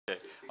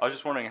I was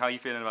just wondering, how are you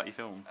feeling about your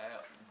film?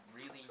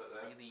 Really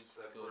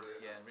good.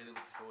 Yeah, really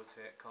looking forward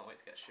to it. Can't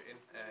wait to get shooting.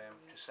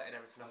 Just setting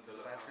everything up in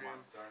the bedroom,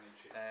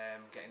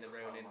 getting the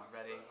Ronin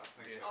ready,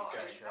 doing a few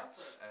dress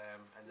shots,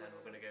 and then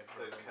we're going to go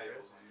for a run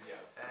through. Yeah,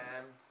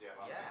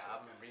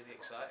 I'm really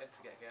excited to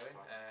get going.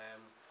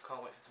 Can't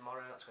wait for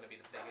tomorrow. That's going to be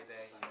the bigger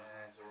day.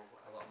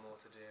 A lot more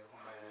to do.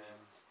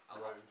 A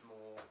lot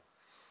more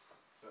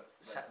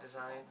set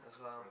design as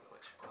well,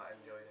 which I quite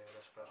enjoy doing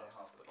this project.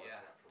 But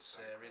yeah, it's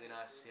really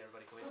nice to see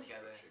everybody coming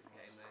together and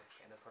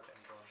getting the project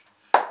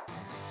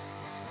going.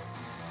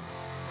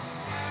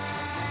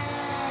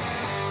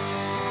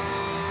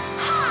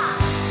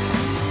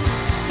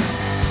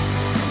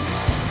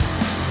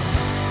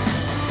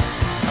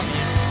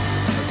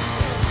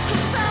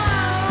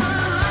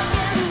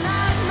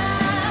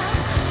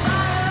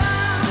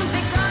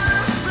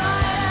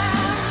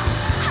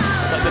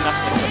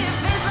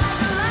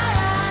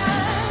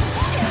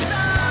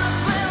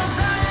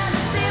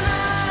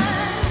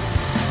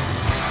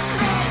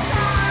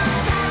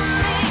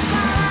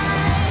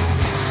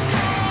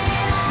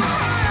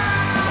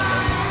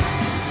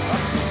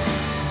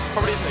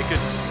 Probably isn't a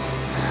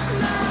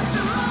good.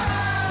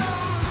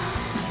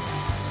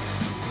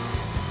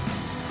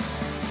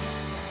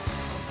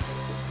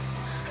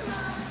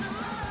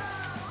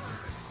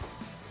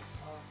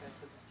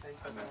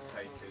 And then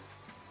take is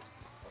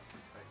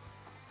obviously take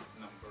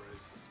number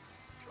is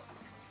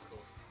of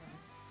course.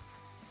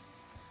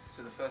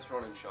 So the first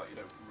Ronin shot, you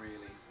don't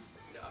really.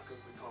 No,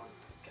 we can't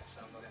get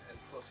sound on it, and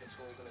plus it's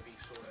all going to be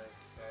sort of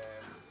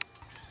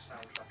just a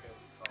soundtrack over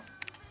the top.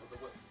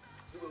 But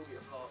there will be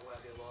a part where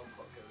the alarm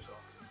clock goes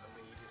off, and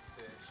we need it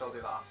to. So I'll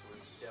do that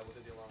afterwards. Yeah, we'll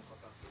do the alarm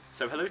clock afterwards.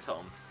 So hello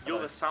Tom, you're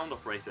Hello. the sound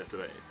operator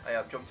today. I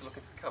have. Do you want me to look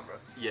into the camera?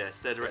 Yeah,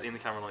 stare directly in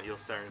the camera like you're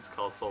staring into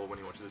Carl's soul when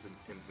he watches this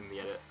in the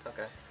edit.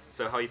 Okay.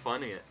 So how are you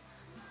finding it?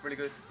 Really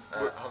good.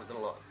 I haven't done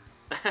a lot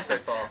so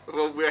far.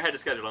 Well, we're ahead of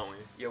schedule, aren't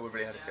we? Yeah, we're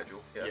really ahead of schedule.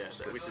 Yeah, Yeah, it's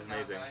good. which is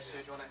amazing. Guys,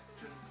 so do you want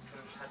to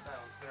just head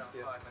down?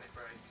 We're on a 5-minute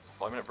break.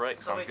 5-minute break,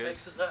 How sounds many good.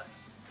 takes is that?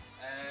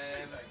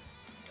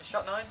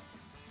 Shot 9?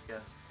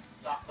 Yeah.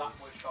 That was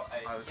shot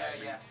 8. I was Yeah,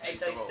 actually- 8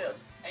 takes still?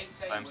 8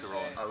 Time to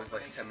roll. I was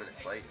like 10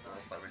 minutes late and I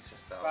was like really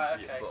stressed out.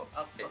 Right, okay. But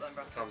I'll put it's, them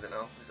back. what time is it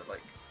now? Is it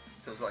like,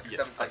 so it was like a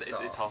Yeah,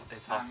 7:30 start.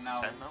 it's half And now-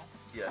 10 now,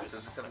 Yeah, so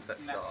it was a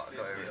 7:30 Next start. I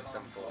got is over the at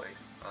alarm 7:40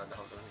 and I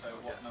haven't done So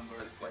anything what yet. number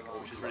And is it's the like,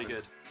 alarm? which is really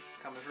good.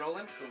 Cameras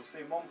rolling, So we'll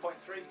see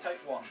 1.3, take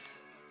 1.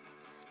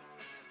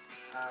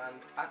 and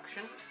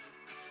action.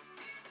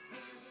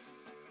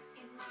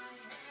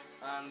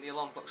 And the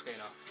alarm clock's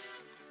going off.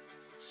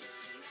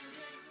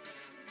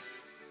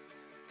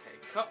 Okay,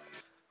 cut.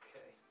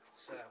 Okay,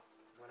 so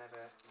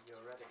whenever you're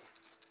ready.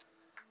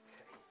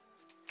 Okay.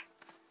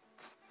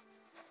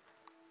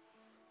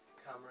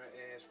 Camera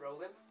is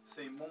rolling,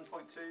 Scene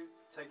 1.2,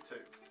 take 2.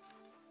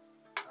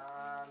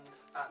 and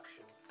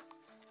action.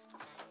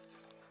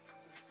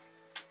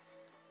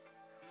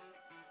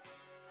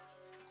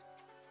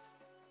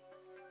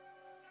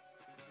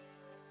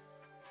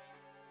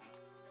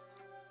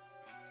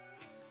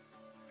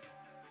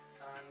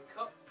 And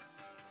cut.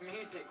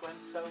 Music went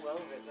so well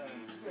with it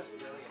though. That's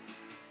brilliant.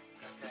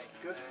 Okay.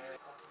 Good.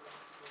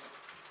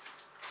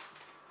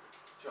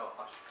 Josh,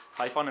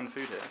 How are you finding the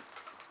food here?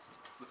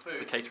 The The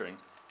food, catering?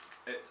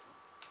 it's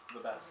the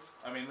best.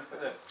 I mean, look at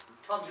this.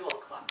 Tom, you all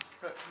clap.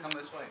 Come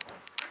this way.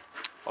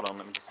 Hold on,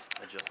 let me just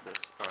adjust this.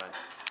 Alright.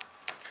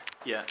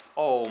 Yeah.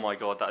 Oh my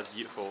god, that is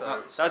beautiful.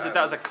 So,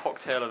 that is a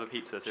cocktail of a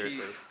pizza,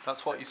 seriously.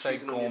 That's what you say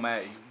Cheese and onion.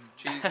 gourmet.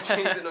 cheese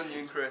and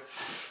onion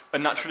crisp. A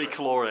naturally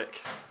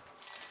caloric.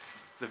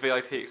 The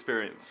VIP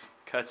experience,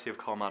 courtesy of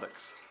Carl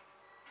Maddox.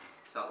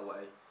 It's out of the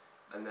way.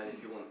 And then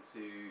if you want to,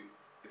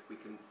 if we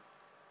can,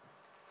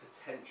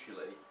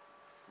 potentially,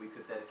 we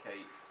could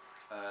dedicate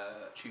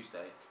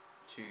Tuesday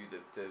to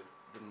the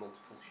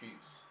multiple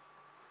shoots.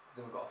 Because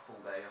then we've got a full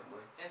day, haven't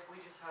we? If we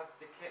just have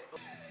the kit.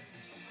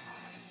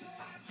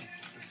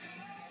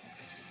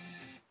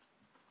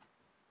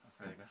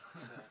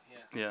 So, yeah.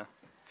 Yeah.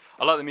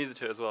 I like the music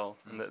to it as well.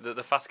 And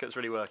the fast cuts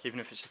really work, even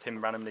if it's just him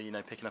randomly,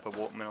 picking up a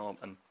Walkman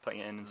and putting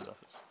it in and stuff.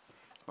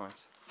 It's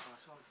nice.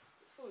 Nice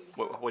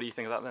one. What do you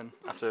think of that then,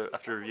 after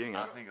reviewing it?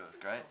 I think it was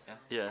great, yeah.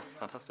 Yeah,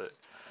 fantastic.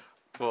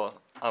 Well,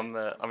 I'm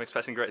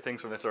expecting great things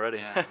from this already.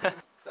 Yeah.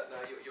 So no,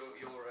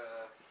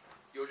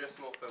 you're dressed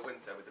more for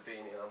winter with the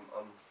beanie.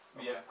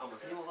 I'm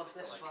looking. You all love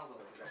this as well,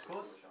 Will? Of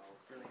course.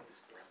 Brilliant.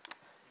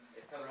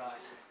 It's kind of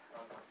Right.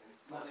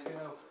 Let's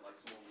go.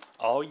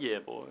 Oh yeah,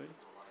 boy.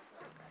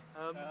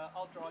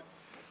 I'll drive.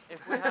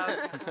 If we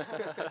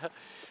have.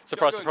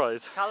 Surprise,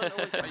 surprise. Talent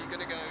always. Are you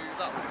gonna go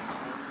that way?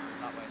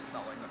 That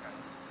way. Okay.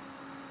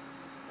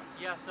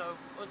 Yeah, so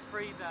us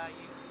three there,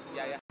 you.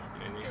 Yeah, yeah.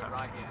 You need Go to-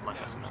 right here. like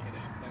no, us I'm now. just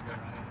kidding. Don't go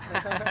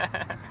right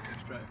here. Go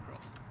straight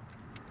across.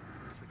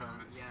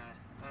 Yeah.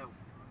 Oh.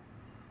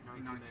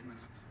 90, 90 minutes.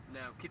 minutes. No,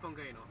 keep on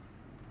going up.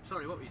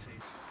 Sorry, what were you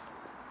saying?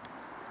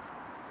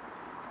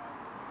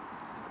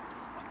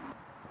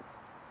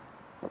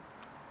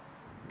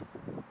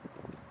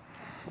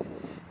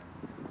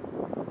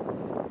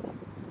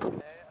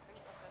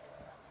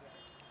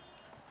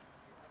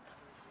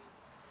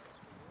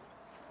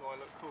 I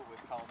look cool with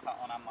Carl's hat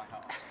on and my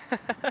hat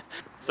on.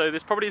 So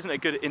this probably isn't a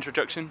good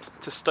introduction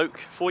to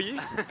Stoke for you,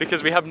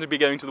 because we happen to be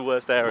going to the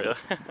worst area.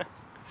 I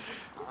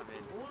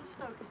mean, all of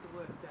Stoke is the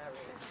worst area.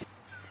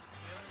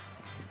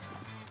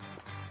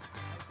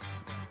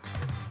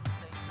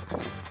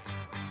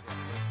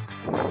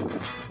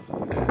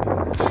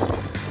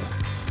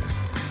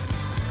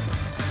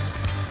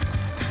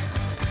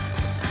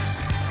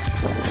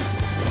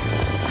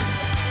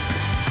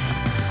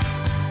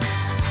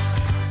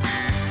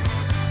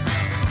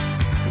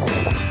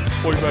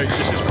 Oi mate,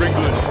 this is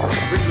Ringland.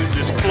 Ringland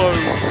is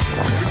closed.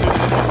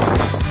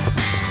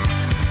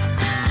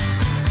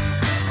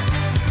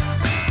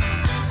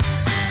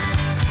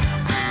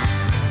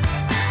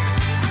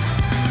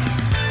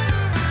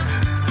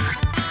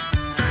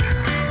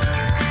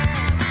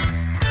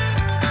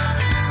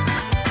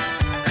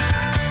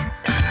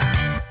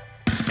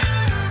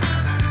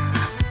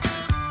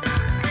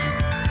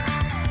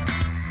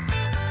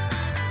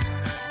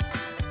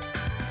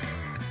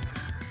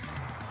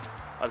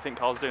 I think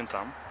Carl's doing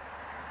Sam.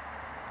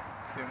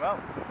 Doing well.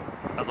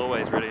 As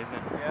always, really, isn't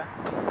it?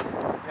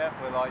 Yeah,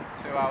 we're like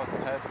 2 hours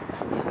ahead.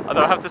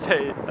 Although I have to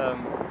say,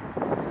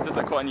 just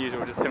like quite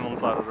unusual, just him on the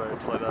side of the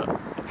road like that.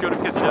 It's purely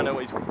because you don't know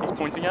what he's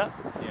pointing at.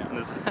 Yeah. And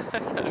there's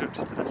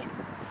just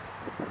pedestrians.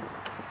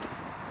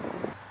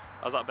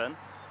 How's that, Ben?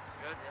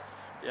 Good,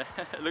 Yeah,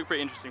 it looked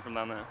pretty interesting from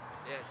down there.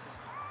 yeah.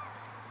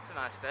 It's a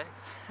nice day.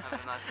 Just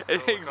having a nice stroll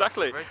across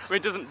Exactly. the bridge. I mean,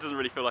 it doesn't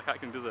really feel like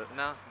acting, does it?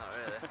 No, not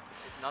really.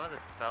 None of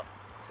this has felt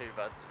too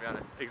bad, to be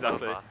honest. so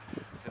Exactly. far.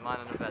 Just been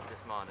lying on the bed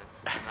this morning.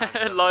 and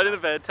now it's Lying in the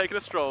bed, taking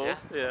a stroll,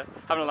 Yeah.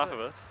 having a laugh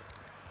with us.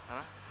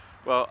 Huh?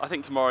 Well, I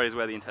think tomorrow is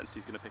where the intensity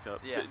is going to pick up.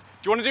 Yeah. Do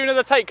you want to do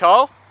another take,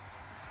 Carl?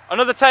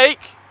 Another take?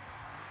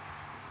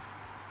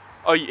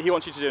 Oh, he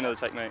wants you to do another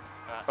take, mate.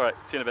 Alright,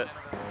 see you in a bit.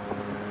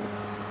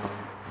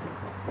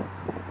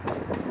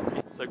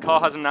 So Carl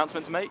has an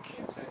announcement to make.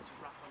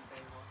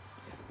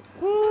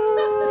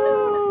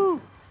 Woo!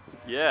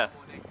 Yeah.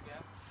 Did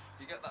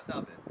you get that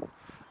dab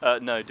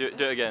in? No, do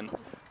it again.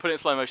 Put it in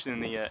slow motion in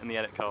the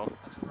edit, Carl.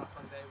 That's a wrap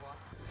on day one.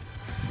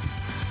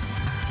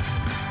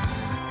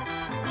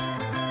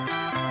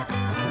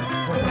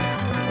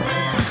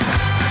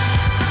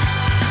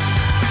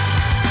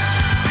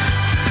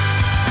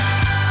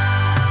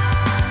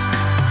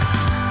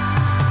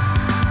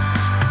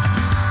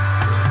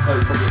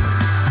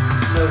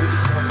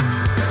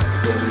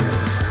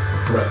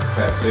 Correct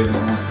text, even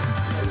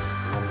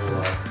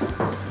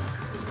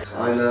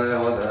I know.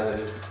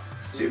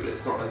 Dude, but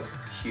it's not a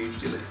huge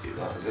deal if you do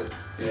that, is it?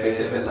 It makes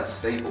it a bit less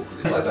stable because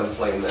it's like them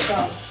playing this.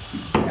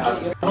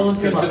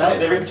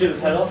 They ripped his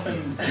head off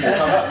and we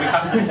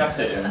have to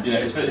decapitate him. You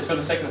know, it's for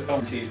the sake of the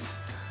film. These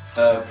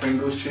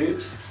Pringles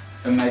tubes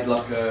and made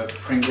like a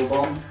Pringle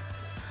bomb.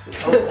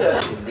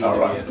 Really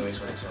Alright. annoys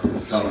when it's on.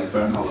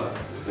 Fair enough.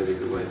 It's a really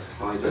good way to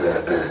hide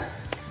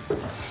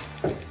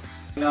it.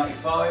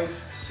 95,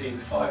 scene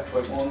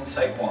 5.1,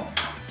 take 1.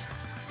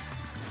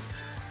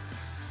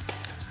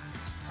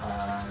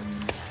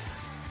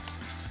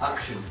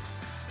 Action.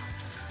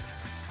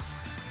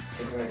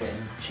 Think we're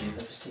getting cheap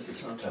peppers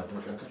tickets on top,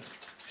 what do you reckon?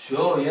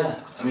 Sure, yeah.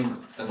 I mean,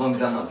 as long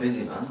as I'm not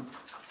busy, man.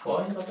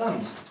 What, you got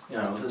plans? You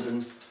know, other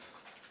than...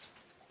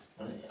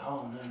 Oh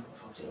no, I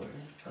fucked it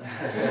already.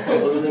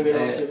 Other than being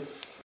able to...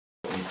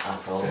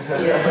 Asshole.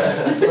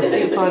 Yeah.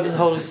 Scene 5 as a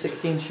whole is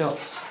 16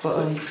 shots, but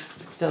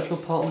the actual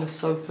part on the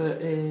sofa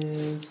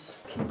is...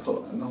 Can I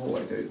put that in the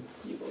hallway, dude?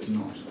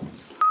 Nice.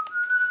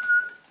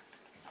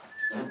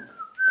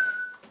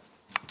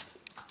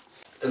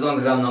 As long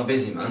as I'm not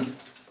busy, man.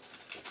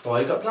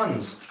 Why, you got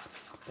plans?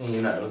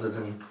 You know, other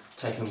than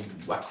taking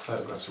whack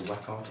photographs of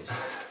whack artists.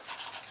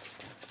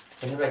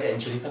 Think about getting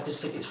chili peppers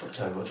tickets for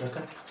October, what do you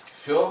reckon?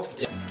 Sure.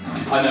 Yeah.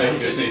 I know, he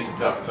just needs to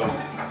duck on.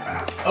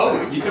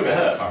 Oh, you still get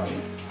hurt,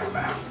 apparently.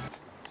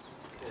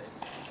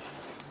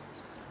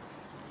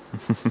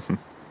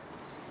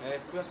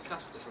 We have to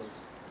cast this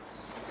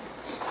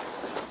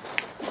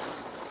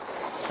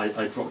one.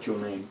 I dropped your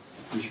name.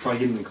 You should try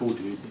giving him a call,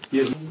 dude.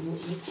 Yeah.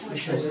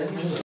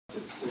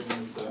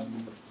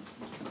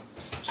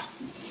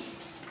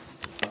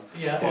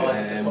 Yeah,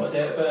 put a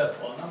date of birth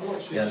on.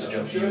 Yeah, that's a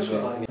job for you as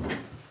well.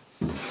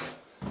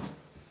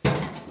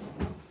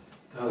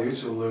 How are you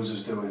two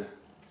losers doing?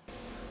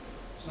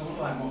 It's not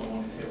like what I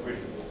wanted to get rid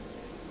of.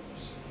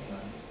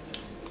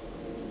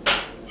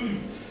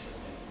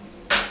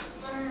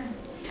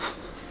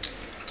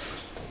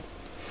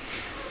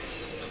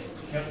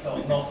 You haven't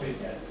felt nothing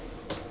yet.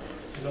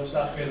 You don't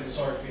start feeling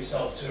sorry for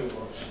yourself too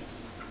much.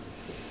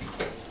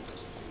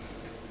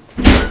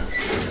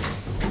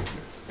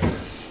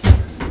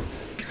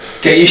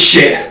 Get your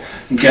shit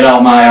and get out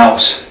of my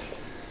house.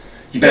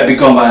 You better be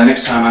gone by the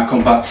next time I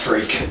come back,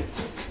 freak.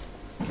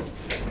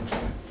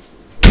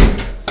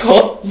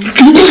 Cut.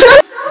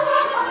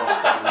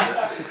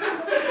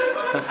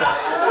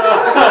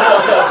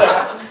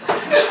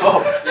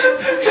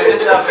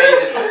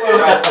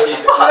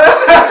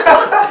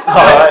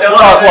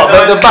 What,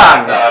 the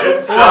bang?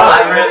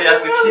 I really had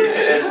to keep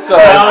it in.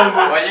 Sorry.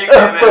 When you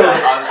came in, I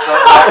was so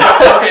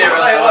happy.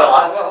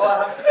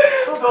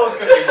 I was goal's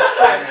going to be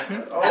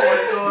sick. Oh my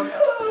god.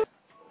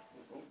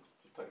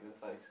 Just poke you in the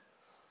face.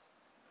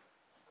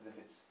 Because if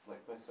it's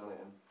like based on it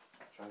and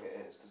try and get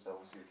in, it's because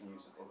obviously we can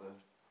use other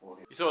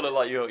audio. You sort of look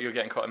like you're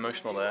getting quite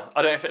emotional there.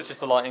 I don't know if it's just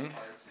the lighting,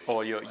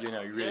 or you're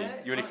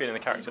really feeling the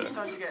character. I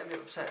started to get a bit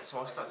upset,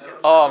 so I started to get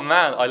upset. Oh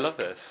man, I love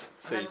this.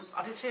 See, And then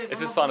I did say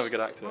it's a sign of a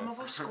good actor. When my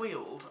voice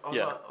squealed, I was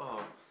Yeah. like,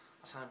 oh,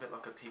 I sound a bit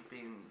like a pig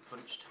being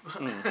punched.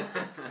 Mm.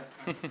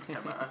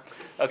 Don't matter.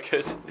 That's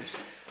good.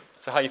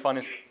 So how are you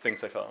finding things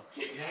so far?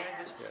 Yeah, good.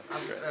 Yeah,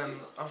 that's great.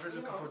 I was really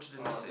looking forward to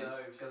doing this scene.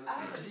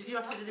 Because did you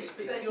have to do this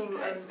bit for your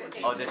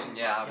Audition,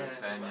 yeah, I was the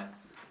same, yeah.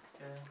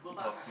 Yeah.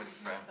 Love coming to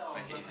frame,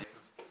 make it easy.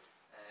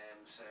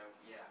 So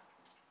yeah,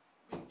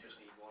 we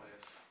just need one of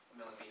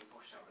Miller being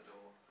pushed out the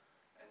door,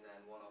 and then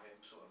one of him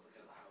sort of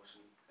looking at the house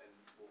and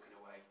walking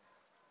away.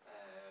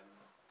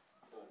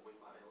 Or we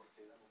might be able to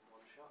do that in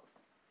one shot.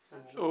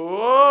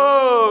 Whoa!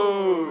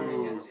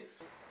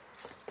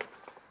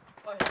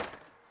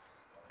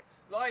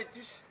 Lloyd,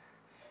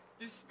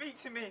 just speak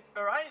to me,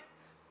 alright?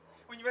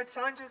 When you had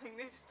time to think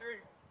this through.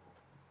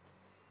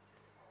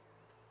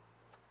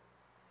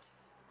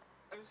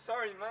 I'm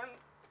sorry, man.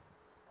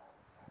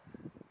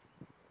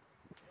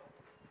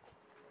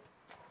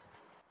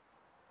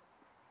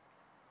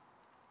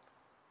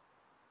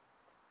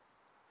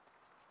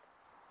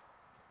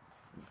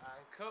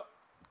 Cut.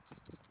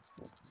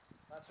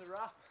 That's a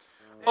wrap.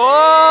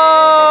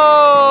 Oh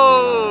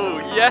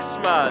yes,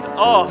 man!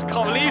 Oh,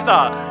 can't believe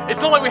that. It's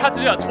not like we had to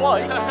do that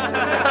twice.